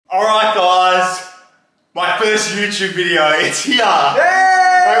Alright guys, my first YouTube video, it's here! Yay!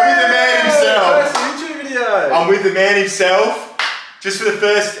 I'm with the man himself! First YouTube video! I'm with the man himself. Just for the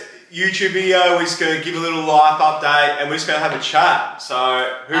first YouTube video, we're just going to give a little life update and we're just going to have a chat.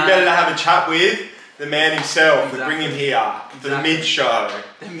 So, who better to have a chat with? The man himself. Exactly. We bring him here for the mid-show.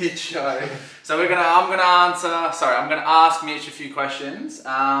 The mid-show. So I'm gonna ask Mitch a few questions.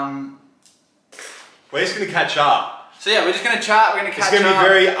 We're just going to catch up. So yeah, we're just going to chat, we're going to catch up. It's going to be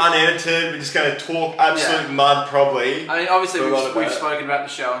very unedited, we're just going to talk absolute mud probably. I mean, obviously we've spoken about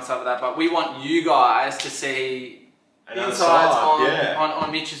the show and stuff like that, but we want you guys to see insights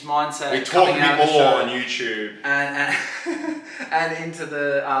on Mitch's mindset. We talk a bit more on YouTube. And into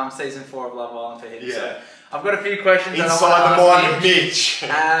the season 4 of Love Island for him. Yeah. So I've got a few questions inside the mind of Mitch.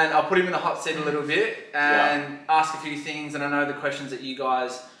 And I'll put him in the hot seat a little bit and ask a few things, and I know the questions that you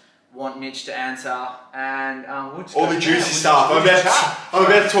guys want Mitch to answer, and we'll just all the juicy stuff. I'm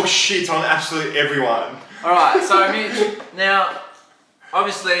about to talk shit on absolutely everyone. Alright, so Mitch, now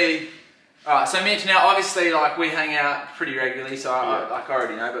obviously like we hang out pretty regularly, so I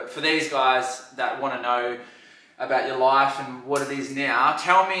already know, but for these guys that want to know about your life and what it is now,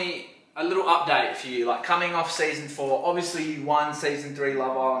 tell me a little update for you, like coming off season 4, obviously you won season 3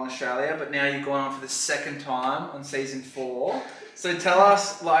 Love Island Australia, but now you've gone on for the second time on season 4. So tell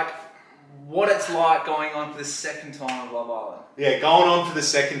us, like, what it's like going on for the second time of Love Island. Yeah, going on for the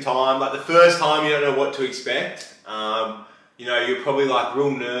second time. Like the first time, you don't know what to expect. You know, you're probably like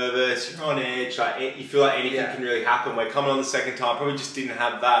real nervous. You're on edge. Like you feel like anything can really happen. We're coming on the second time. Probably just didn't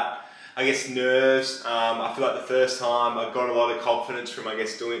have that, I guess, nerves. I feel like the first time I got a lot of confidence from, I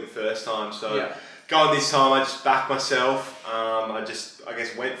guess, doing it the first time. So going this time, I just backed myself. I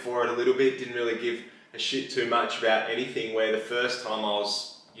guess went for it a little bit. Didn't really give a shit too much about anything, where the first time I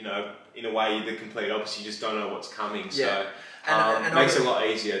was, you know, in a way the complete opposite. You just don't know what's coming. So it makes it a lot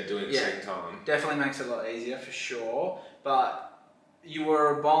easier doing it the second time. Definitely makes it a lot easier for sure. But you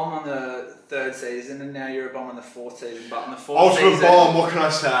were a bomb on the 3rd season, and now you're a bomb on the 4th season. But on the 4th season, ultimate bomb. What can I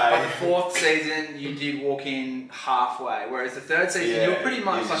say? But the 4th season, you did walk in halfway, whereas the 3rd season, you were pretty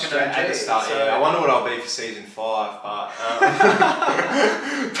much like an OG. At the start, so I wonder what I'll be for season 5, but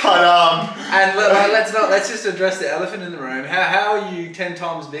and let's just address the elephant in the room. How are you 10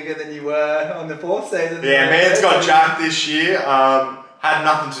 times bigger than you were on the 4th season? Yeah, man's got jacked this year. Had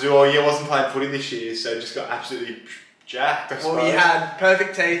nothing to do all year. Wasn't playing footy this year, so just got absolutely jacked, I suppose. Well, you had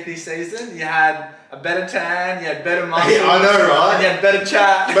perfect teeth this season, you had a better tan, you had better muscles. Yeah, I know, right? And you had better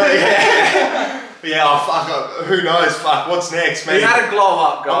chat. But who knows, what's next, man? You had a glow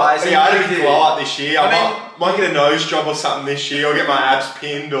up, guys. I had a big glow up this year. I might get a nose job or something this year, or get my abs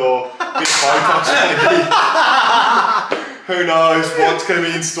pinned, or a bit of Botox maybe. Who knows what's going to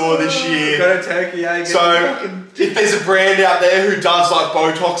be in store this year. Got a turkey, So, if there's a brand out there who does like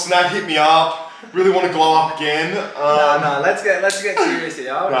Botox and that, hit me up. Really want to glow up again. No, let's get serious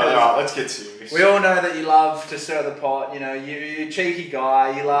here. Right, let's get serious. We all know that you love to stir the pot. You know, you're a cheeky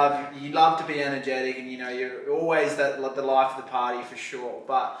guy. You love to be energetic, and you know you're always the life of the party for sure.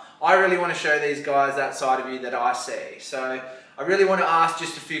 But I really want to show these guys that side of you that I see. So I really want to ask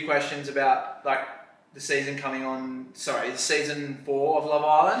just a few questions about like the season coming on. Sorry, the season 4 of Love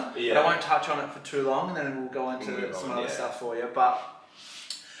Island. Yeah. But I won't touch on it for too long, and then we'll go into some other stuff for you. But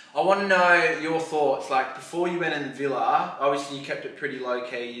I want to know your thoughts, like before you went in the villa, obviously you kept it pretty low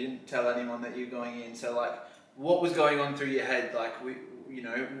key, you didn't tell anyone that you were going in, so like what was going on through your head? Like, were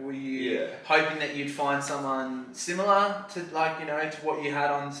you hoping that you'd find someone similar to like, you know, to what you had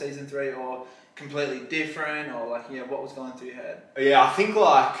on season 3, or completely different, or like, what was going through your head? Yeah, I think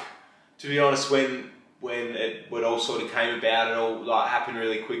like, to be honest, when it all sort of came about, it all like happened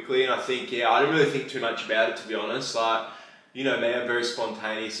really quickly, and I think, I didn't really think too much about it, to be honest. Like, you know me, I'm very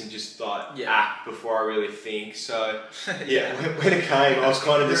spontaneous and just like act before I really think. So when it came, I was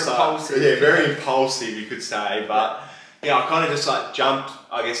kind of just like, very impulsive, you could say. But I kind of just like jumped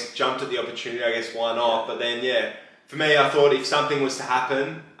at the opportunity. I guess why not? But then for me, I thought if something was to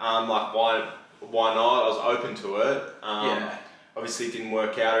happen, like why not? I was open to it. Obviously, it didn't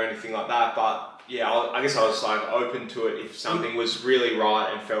work out or anything like that, but I guess I was like open to it if something was really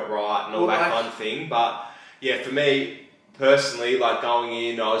right and felt right and all that kind of thing. But for me personally, like going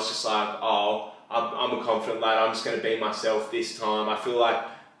in, I was just like, I'm a confident lad, I'm just going to be myself this time. I feel like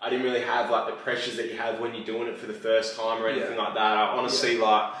I didn't really have like the pressures that you have when you're doing it for the first time or anything like that. I honestly,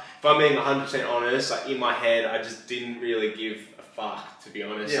 like, if I'm being 100% honest, like in my head, I just didn't really give a fuck, to be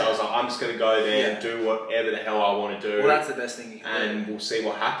honest. So I was like, I'm just going to go there and do whatever the hell I want to do. Well, that's the best thing you can do. And we'll see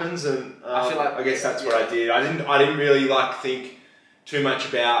what happens. And I guess that's what I did. I didn't really like think too much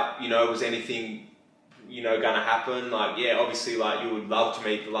about, was anything you know, going to happen. Like, yeah, obviously, like, you would love to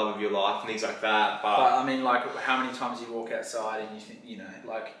meet the love of your life and things like that. But I mean, like, how many times you walk outside and you think, you know,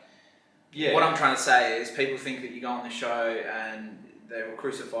 like, yeah. What I'm trying to say is people think that you go on the show and they will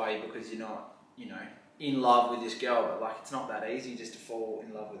crucify you because you're not, you know, in love with this girl, but like it's not that easy just to fall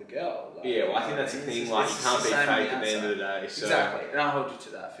in love with a girl. Like, yeah, well, I think that's the thing. Like, you can't be fake at the end of the day. So. Exactly, and I'll hold you to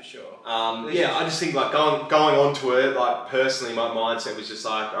that for sure. Yeah, I just think like going on to it, like personally, my mindset was just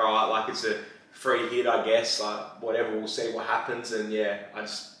like, all right, like it's a free hit, I guess. Like whatever, we'll see what happens. And yeah, I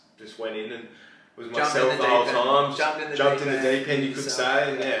just went in and was myself the whole time. Jumped in the deep end, you could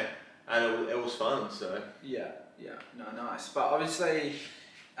say, and yeah, and it was fun. So yeah, no, nice. But obviously.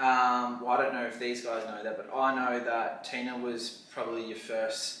 Well, I don't know if these guys know that, but I know that Tina was probably your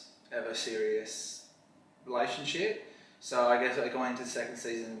first ever serious relationship. So I guess like going into the second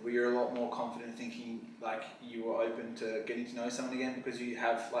season, were you a lot more confident thinking like you were open to getting to know someone again because you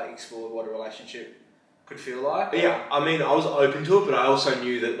have like explored what a relationship could feel like? Yeah, I mean, I was open to it, but I also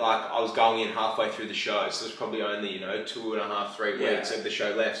knew that like I was going in halfway through the show, so there's probably only 2.5, 3 weeks of the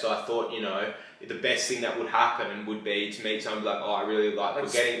show left. So I thought the best thing that would happen would be to meet someone like, oh, I really like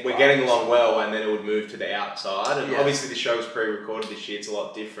we're getting along well, and then it would move to the outside. And obviously the show was pre-recorded this year; it's a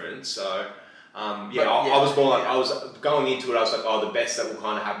lot different. So I was more like I was going into it. I was like, oh, the best that will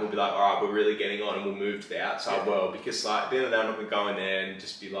kind of happen will be like, all right, we're really getting on, and we'll move to the outside world because like at the end of the day, I'm not going to go in there and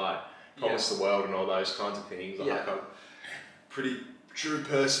just be like. Promise the world and all those kinds of things. Like I'm a pretty true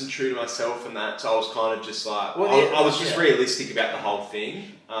person, true to myself and that. So I was kind of just like, I was just realistic about the whole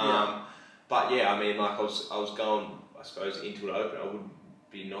thing. But yeah, I mean, like I was going, I suppose, into it open. I wouldn't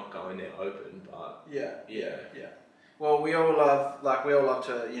be not going there open, but yeah. Well, we all love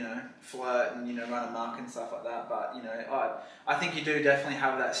to, flirt and, run amok and stuff like that. But, I think you do definitely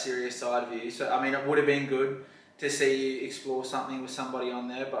have that serious side of you. So, I mean, it would have been good to see you explore something with somebody on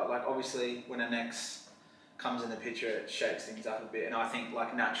there, but like obviously when an ex comes in the picture, it shakes things up a bit, and I think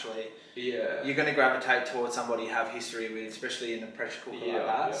like naturally, you're going to gravitate towards somebody you have history with, especially in a pressure cooker like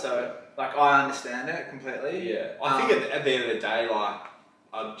that. So like I understand it completely. Yeah, I think at the end of the day, like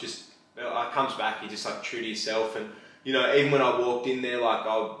it comes back. You're just like true to yourself, and even when I walked in there, like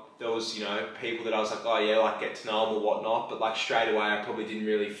there was people that I was like, oh yeah, like get to know them or whatnot, but like straight away I probably didn't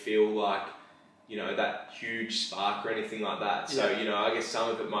really feel like. That huge spark or anything like that. So, I guess some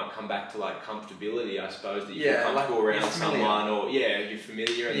of it might come back to like comfortability, I suppose, that you feel comfortable around someone or, you're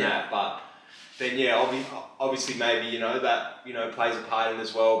familiar in that. But then, obviously maybe, that, plays a part in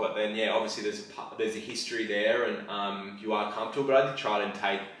as well. But then, obviously there's a history there and you are comfortable. But I did try and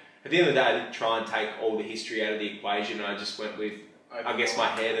take, at the end of the day, I did try and take all the history out of the equation. I just went with, I guess, my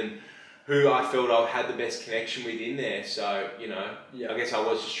head and who I felt I had the best connection with in there. So, I guess I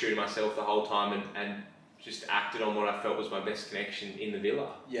was just true to myself the whole time and just acted on what I felt was my best connection in the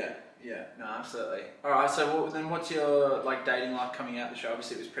villa. Yeah, no, absolutely. All right, so then what's your like dating life coming out the show?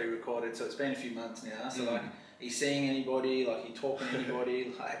 Obviously it was pre-recorded, so it's been a few months now. So like, are you seeing anybody? Like, are you talking to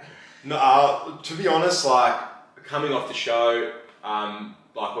anybody? Like, no, to be honest, like coming off the show,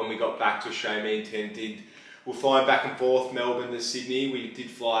 like when we got back to Australia, me and Ten we're flying back and forth, Melbourne to Sydney. We did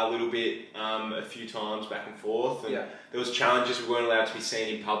fly a little bit, a few times back and forth. And there was challenges. We weren't allowed to be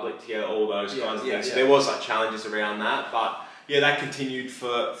seen in public together, all those kinds of things. So there was like challenges around that. But that continued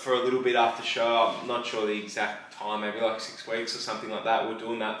for a little bit after the show. I'm not sure the exact time, maybe like 6 weeks or something like that. We're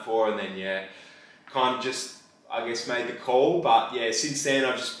doing that for, and then kind of just, I guess, made the call. But since then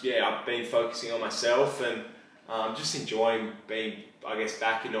I've been focusing on myself and just enjoying being, I guess,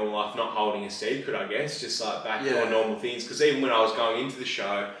 back in normal life, not holding a secret, I guess, just like back doing normal things. Because even when I was going into the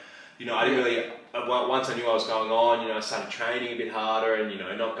show, I didn't really, once I knew what was going on, I started training a bit harder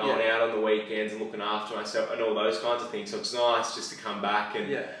and, not going out on the weekends and looking after myself and all those kinds of things. So it's nice just to come back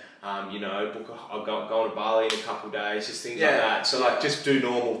and, I'll go on to Bali in a couple of days, just things like that. So like just do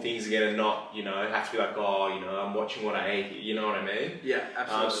normal things again and not, have to be like, I'm watching what I eat, you know what I mean? Yeah,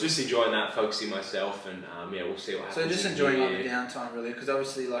 absolutely. So just enjoying that, focusing myself and we'll see what happens. So just enjoying like the downtime really, because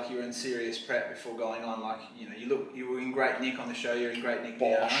obviously like you were in serious prep before going on, like, you were in great nick on the show, you're in great nick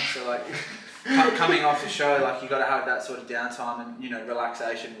now. So like coming off the show, like you got to have that sort of downtime and,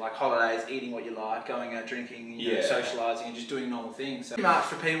 relaxation, like holidays, eating what you like, going out drinking, socialising and just doing normal things. So much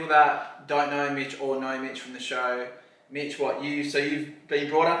for people that don't know Mitch or know Mitch from the show. Mitch, you've been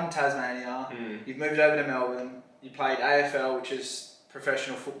brought up in Tasmania, you've moved over to Melbourne, you played AFL, which is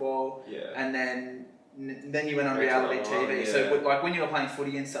professional football, and then you went on reality TV. So like when you were playing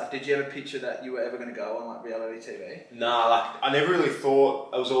footy and stuff, did you ever picture that you were ever going to go on like reality TV? Nah, like I never really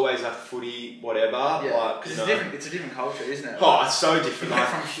thought. I was always like footy, whatever. Because it's a different culture, isn't it? Oh, it's so different. Like,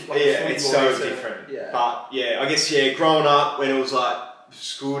 it's so different. Yeah. But I guess growing up when it was like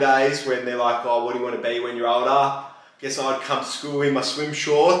school days when they're like, oh, what do you want to be when you're older? Guess I'd come to school in my swim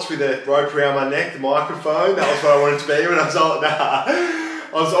shorts with a rope around my neck, the microphone. That was what I wanted to be when I was old. Nah, I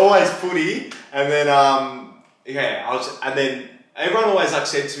was always footy, and then and then everyone always like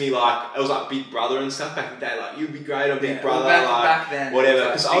said to me like it was like Big Brother and stuff back in the day. Like you'd be great on Big Brother, back then, whatever.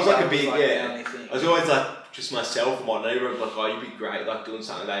 Because I was like a big I was always like just myself and whatnot. Everyone was like, oh, you'd be great like doing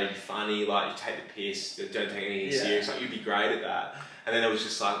something that'd be funny. Like you take the piss, don't take anything serious. Like you'd be great at that. And then it was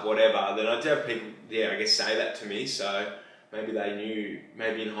just like, whatever. Then I did have people, I guess, say that to me. So maybe they knew,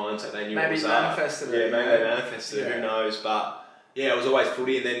 maybe in hindsight they knew what was up. Manifested it. Yeah, maybe they manifested it, who knows. But yeah, it was always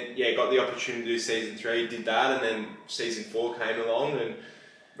footy. And then, got the opportunity to do season 3, did that. And then season 4 came along. And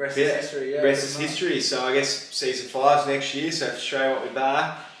rest is history, Rest is history. So I guess season 5's next year. So if Australia want me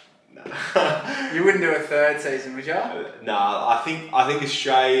back, you wouldn't do a 3rd season, would you? Nah, I think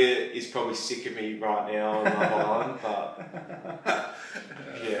Australia is probably sick of me right now on Love Island, but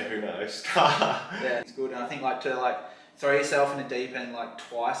yeah, who knows? Yeah, it's good, and I think to throw yourself in the deep end like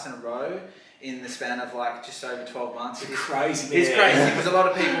twice in a row in the span of like just over 12 months. It's crazy. It's crazy because a lot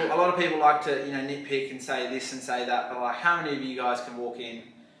of people like to nitpick and say this and say that, but like how many of you guys can walk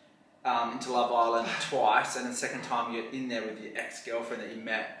into Love Island twice, and the second time you're in there with your ex-girlfriend that you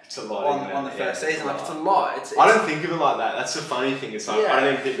met on the first season? Like, it's a lot. I don't think of it like that. That's the funny thing. It's like, I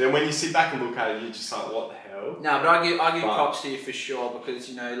don't even think, then when you sit back and look at it, you're just like, what the hell? No, but I give props to you for sure, because,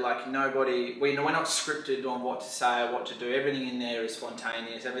 nobody, we're not scripted on what to say or what to do. Everything in there is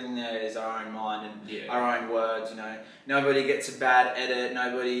spontaneous. Everything there is our own mind and our own words, Nobody gets a bad edit.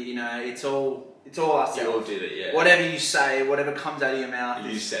 Nobody, it's all ourselves. You all did it, yeah. Whatever you say, whatever comes out of your mouth,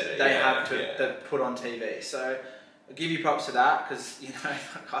 you said it. They have to put on TV. So I give you props to that, because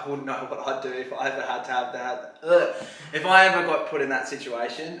I wouldn't know what I'd do if I ever had to have that. If I ever got put in that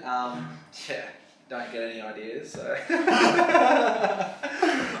situation, don't get any ideas. So,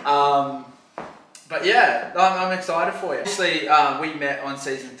 but yeah, I'm excited for you. Obviously, we met on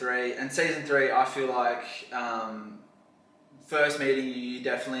season 3, and season 3, I feel like. First meeting you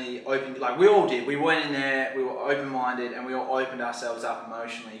definitely opened, like we all did. We went in there, we were open-minded, and we all opened ourselves up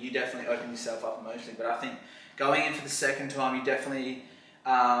emotionally. You definitely opened yourself up emotionally, but I think going in for the second time, you definitely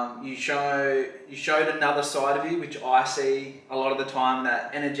you showed another side of you, which I see a lot of the time.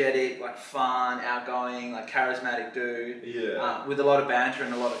 That energetic, like fun, outgoing, like charismatic dude, with a lot of banter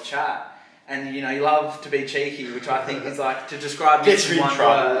and a lot of chat. And you like to be cheeky, which I think is like to describe you in one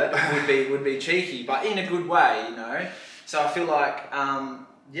word would be cheeky, but in a good way, So I feel like,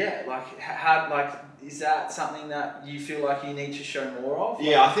 is that something that you feel like you need to show more of?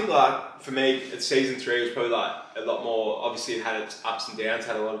 Yeah, I think like for me, season 3 was probably like a lot more. Obviously, it had its ups and downs,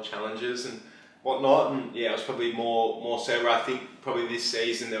 had a lot of challenges and whatnot, and it was probably more so. Where I think probably this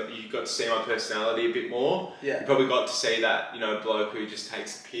season that you got to see my personality a bit more. Yeah. You probably got to see that bloke who just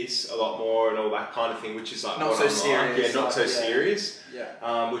takes the piss a lot more and all that kind of thing, which is like not so serious. Yeah, not so serious.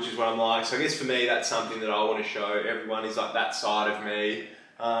 Yeah. Which is what I'm like. So I guess for me, that's something that I want to show everyone is like that side of me.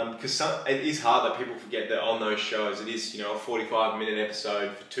 Because it is hard that people forget that on those shows, it is a 45-minute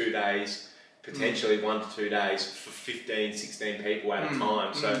episode for 2 days. Potentially 1 to 2 days for 15, 16 people at a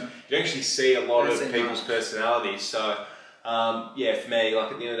time. So you actually see a lot of people's personalities. So for me,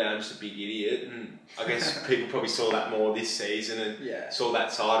 like at the end of the day, I'm just a big idiot, and I guess people probably saw that more this season and saw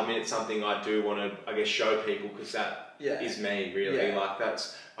that side of me. It's something I do want to, I guess, show people, because that is me really. Like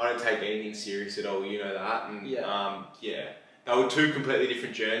I don't take anything serious at all. You know that, and they were 2 completely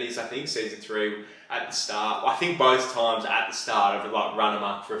different journeys. I think season 3 at the start. I think both times at the start I've like run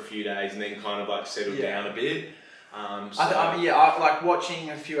amok for a few days and then kind of like settled down a bit. I like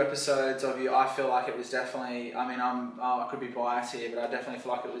watching a few episodes of you. I feel like it was definitely. I mean, I could be biased here, but I definitely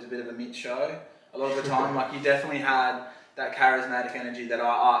feel like it was a bit of a mid show a lot of the time. Like you definitely had that charismatic energy that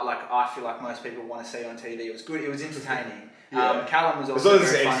I feel like most people want to see on TV. It was good. It was entertaining. Callum was also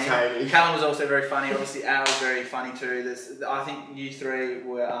very funny. Callum was also very funny. Obviously, Al was very funny too. I think you 3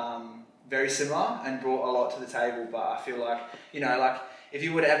 were very similar and brought a lot to the table. But I feel like if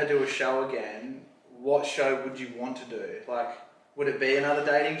you were to ever do a show again, what show would you want to do? Like, would it be another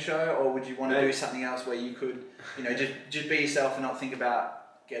dating show, or would you want to do something else where you could, just be yourself and not think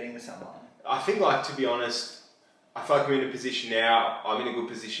about getting with someone? I think, like, to be honest, I feel like I'm in a position now. I'm in a good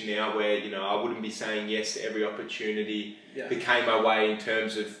position now where I wouldn't be saying yes to every opportunity that came my way in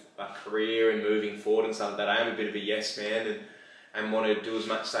terms of a career and moving forward and stuff like that. I am a bit of a yes man and want to do as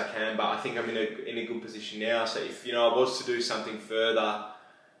much as I can. But I think I'm in a good position now. So if I was to do something further,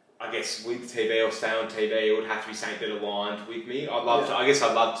 I guess with TV or stay on TV, it would have to be something that aligned with me. I'd love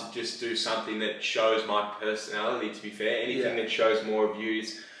to just do something that shows my personality. To be fair, anything that shows more of you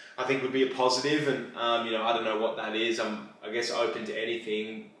is I think would be a positive, and you know, I don't know what that is. I'm, I guess, open to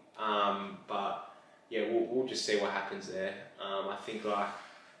anything, but yeah, we'll just see what happens there. I think like,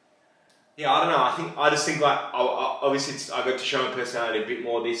 yeah, I don't know. I just think like, obviously I got to show my personality a bit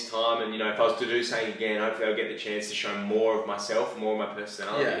more this time, and you know, if I was to do something again, hopefully I'll get the chance to show more of myself, more of my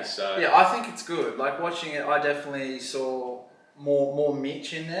personality. Yeah. So Yeah, I think it's good. Like watching it, I definitely saw more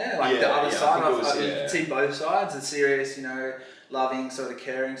Mitch in there, like the other side. You can see both sides, the serious, you know, loving, sort of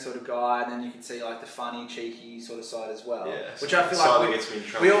caring sort of guy, and then you can see like the funny, cheeky sort of side as well. Yeah, which I feel like gets me in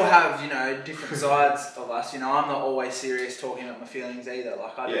trouble. we all have, you know, different sides of us. You know, I'm not always serious talking about my feelings either.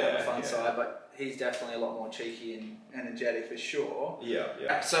 Like I do have a fun side, but he's definitely a lot more cheeky and energetic for sure. Yeah,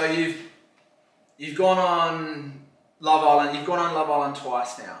 yeah. So you've gone on Love Island. You've gone on Love Island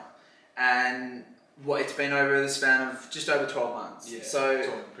twice now, and it's been over the span of just over 12 months. Yeah, so it's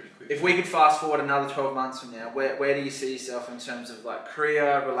all pretty quick. if we could fast forward another 12 months from now, where do you see yourself in terms of like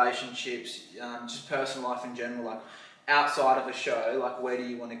career, relationships, just personal life in general, like outside of a show, like where do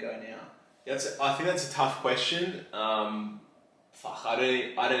you want to go now? I think that's a tough question. I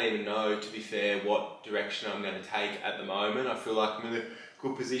don't even know, to be fair, what direction I'm going to take at the moment. I feel like I'm in a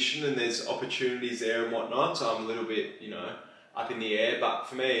good position and there's opportunities there and whatnot, so I'm a little bit, you know, up in the air. But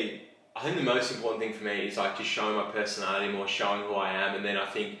for me, I think the most important thing for me is like just showing my personality more, showing who I am, and then I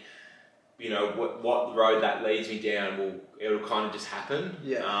think, you know, what road that leads me down it'll kind of just happen.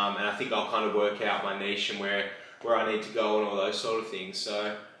 Yeah. And I think I'll kind of work out my niche and where I need to go and all those sort of things.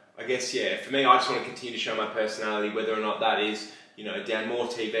 So I guess, yeah, for me, I just want to continue to show my personality, whether or not that is, you know, down more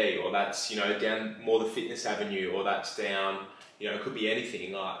TV, or that's, you know, down more the fitness avenue, or that's down, you know, it could be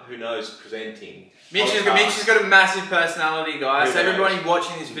anything, like, who knows, presenting. Mitch has got a massive personality, guys. So everybody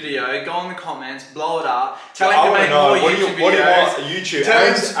watching this video, go in the comments, blow it up, tell him to make more YouTube videos. What do you want? YouTube?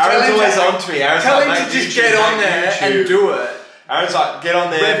 Aaron's always on to me. Aaron's tell like, him to just get on there and do it. Aaron's like, get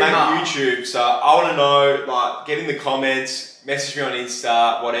on there, make YouTube. So I want to know, like, get in the comments, message me on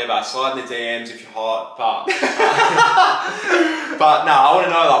Insta, whatever, slide in the DMs if you're hot, but no, I want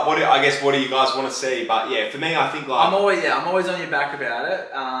to know, like, what do you guys want to see? But yeah, for me, I think like I'm always on your back about it.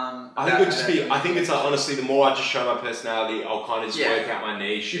 I think it's like, honestly, the more I just show my personality, I'll kind of just work out my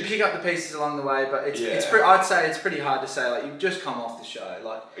niche. You pick up the pieces along the way, but I'd say it's pretty hard to say. Like, you've just come off the show,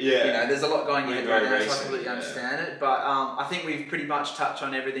 like you know, there's a lot going in right now, so I completely understand it. But I think we've pretty much touched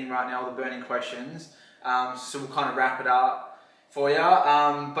on everything right now, all the burning questions. So we'll kind of wrap it up for you.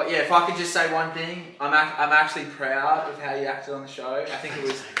 But yeah, if I could just say one thing, I'm actually proud of how you acted on the show. I think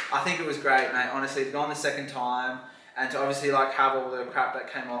it was great, mate. Honestly, to go on the second time and to obviously like have all the crap that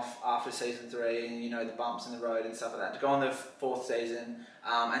came off after season 3 and, you know, the bumps in the road and stuff like that, to go on the 4th season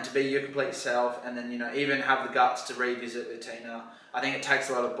and to be your complete self, and then, you know, even have the guts to revisit with Tina. I think it takes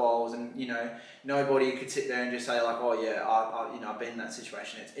a lot of balls, and, you know, nobody could sit there and just say like, oh yeah, I've been in that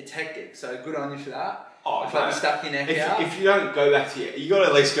situation. It's hectic. So good on you for that. Oh, I feel like you stuck your neck out. If you don't go back to you got to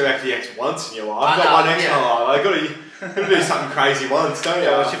at least go back to your ex once in your life. I've got one ex in my life. I've got to do something crazy once, don't you?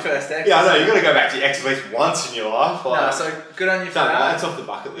 Yeah, what's your first ex? Yeah, I know, you got to go back to your ex at least once in your life. Like, no, so good on you for that. That's off the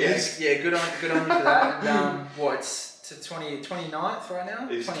bucket list. Yeah, good on you for that. And it's to 29th right now?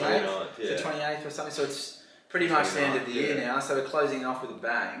 It's 29th, yeah. So 28th or something. So it's pretty much the end of the year now. So we're closing it off with a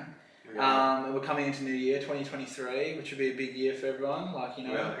bang. And we're coming into New Year 2023, which will be a big year for everyone. Like, you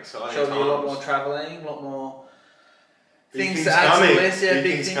know, show you a lot more travelling, a lot more things to add to the list. Yeah,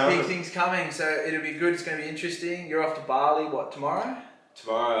 big things coming. So it'll be good. It's going to be interesting. You're off to Bali, what, tomorrow?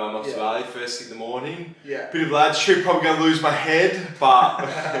 Tomorrow I'm off to Bali first thing in the morning. Yeah. Bit of lads trip, probably going to lose my head, but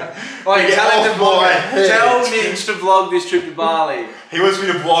tell Mitch to vlog this trip to Bali. He wants me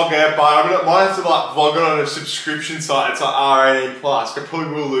to vlog it, but I might have to like vlog it on a subscription site. It's like R18 plus. I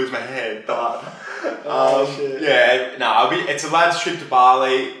probably will lose my head, but yeah, no, it's a lads trip to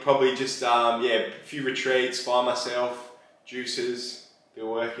Bali. Probably just a few retreats, find myself, juices. Be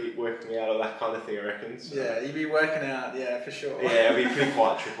working out all that kind of thing, I reckon. So. Yeah, you'd be working out, yeah, for sure. Yeah, it'd be a pretty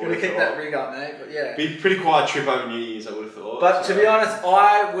quiet trip. Gotta keep that rig up, mate. But yeah, be a pretty quiet trip over New Year's, I would have thought. But to be honest,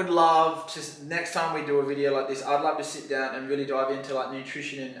 I would love to. Next time we do a video like this, I'd love to sit down and really dive into like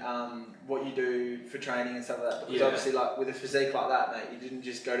nutrition and what you do for training and stuff like that. Because obviously, like with a physique like that, mate, you didn't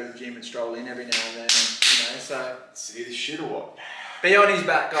just go to the gym and stroll in every now and then. And, you know, so see this shit or what? Be on his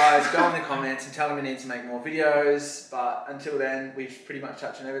back, guys. Go in the comments and tell him we need to make more videos. But until then, we've pretty much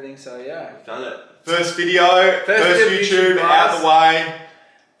touched on everything. So yeah, we've done it. First video, first YouTube out of the way.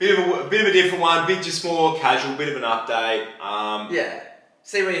 Bit of a different one. Bit just more casual. Bit of an update. Yeah.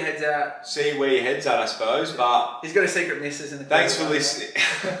 See where your head's at. See where your head's at, I suppose. But he's got a secret missus in the closet. Thanks for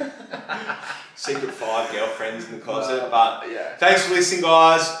listening. Secret 5 girlfriends in the closet. But thanks for listening,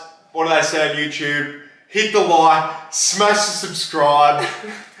 guys. What do they say on YouTube? Hit the like, smash the subscribe.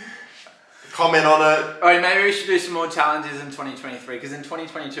 comment on it. Alright, maybe we should do some more challenges in 2023 because in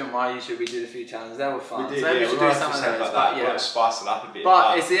 2022 on my YouTube we did a few challenges. They were fun. We did, so maybe yeah. we should We'll do have some to of say those. like But that. We'll yeah. have to spice it up a bit.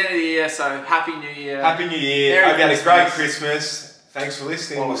 But it's the end of the year, so Happy New Year. Happy New Year. Merry Hope you had a Christmas. great Christmas. Thanks for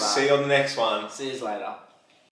listening. All We'll of that. see you on the next one. See you later.